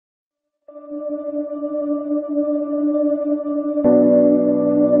A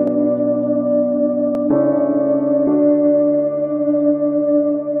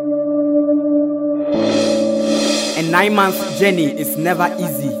 9-month journey is never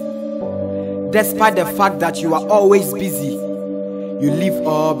easy. Despite the fact that you are always busy, you leave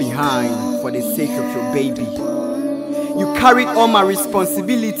all behind for the sake of your baby. You carried all my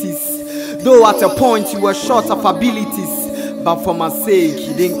responsibilities, though at a point you were short of abilities, but for my sake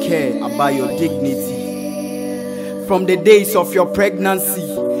you didn't care about your dignity. From the days of your pregnancy,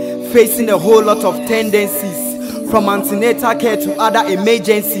 facing a whole lot of tendencies, from antenatal care to other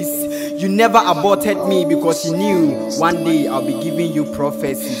emergencies, you never aborted me because you knew one day I'll be giving you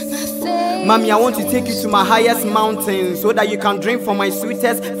prophecies. Mommy, I want to take you to my highest mountain so that you can drink from my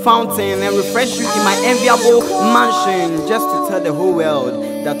sweetest fountain and refresh you in my enviable mansion, just to tell the whole world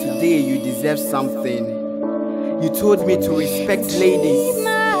that today you deserve something. You told me to respect ladies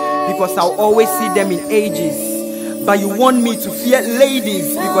because I'll always see them in ages, but you want me to fear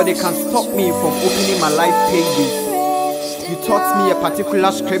ladies because they can stop me from opening my life pages. You taught me a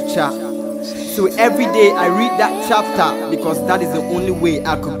particular scripture, so every day I read that chapter because that is the only way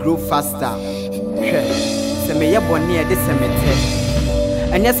I could grow faster.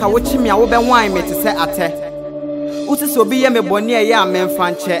 And yes, I watch me, I will be wine me to say ate. Uti so be me bonnie ya men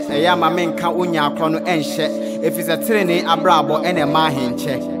fanche, a ya ma men ka unya krono enche. If it's a training, a brabo and a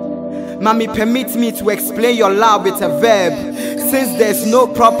mahinche. Mommy, permit me to explain your love with a verb, since there's no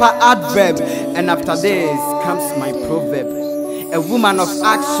proper adverb. And after this comes my proverb. A woman of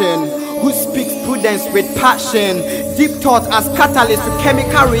action who speaks prudence with passion, deep thought as catalyst to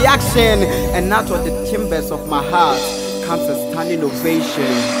chemical reaction, and out of the chambers of my heart comes a standing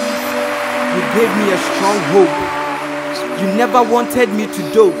ovation. You gave me a strong hope. You never wanted me to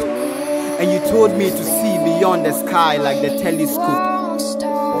dope, and you told me to see beyond the sky like the telescope.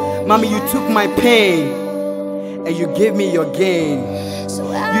 Mommy, you took my pain and you gave me your gain.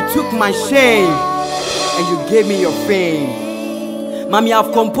 You took my shame and you gave me your fame. Mommy,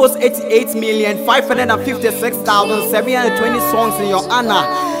 I've composed 88,556,720 songs in your honor,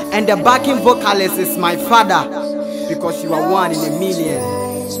 and the backing vocalist is my father, because you are one in a million.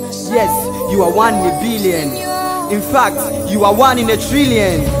 Yes, you are one in a billion. In fact, you are one in a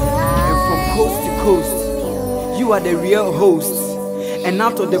trillion. And from coast to coast, you are the real host, and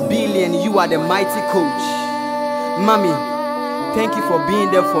out of the billion, you are the mighty coach. Mommy, thank you for being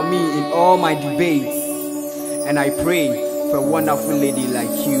there for me in all my debates, and I pray for a wonderful lady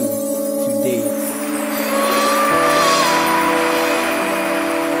like you today.